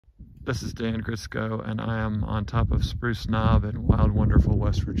This is Dan Crisco, and I am on top of Spruce Knob in wild, wonderful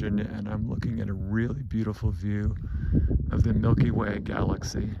West Virginia, and I'm looking at a really beautiful view of the Milky Way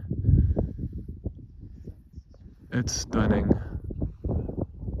galaxy. It's stunning.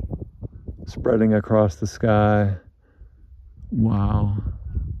 Spreading across the sky. Wow.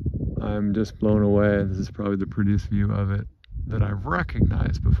 I'm just blown away. This is probably the prettiest view of it that I've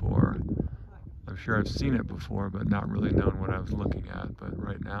recognized before. I'm sure I've seen it before, but not really known what I was looking at. But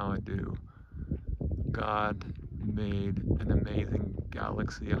right now I do. God made an amazing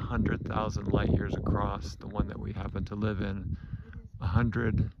galaxy 100,000 light years across, the one that we happen to live in.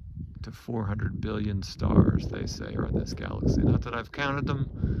 100 to 400 billion stars, they say, are in this galaxy. Not that I've counted them,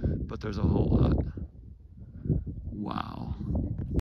 but there's a whole lot. Wow.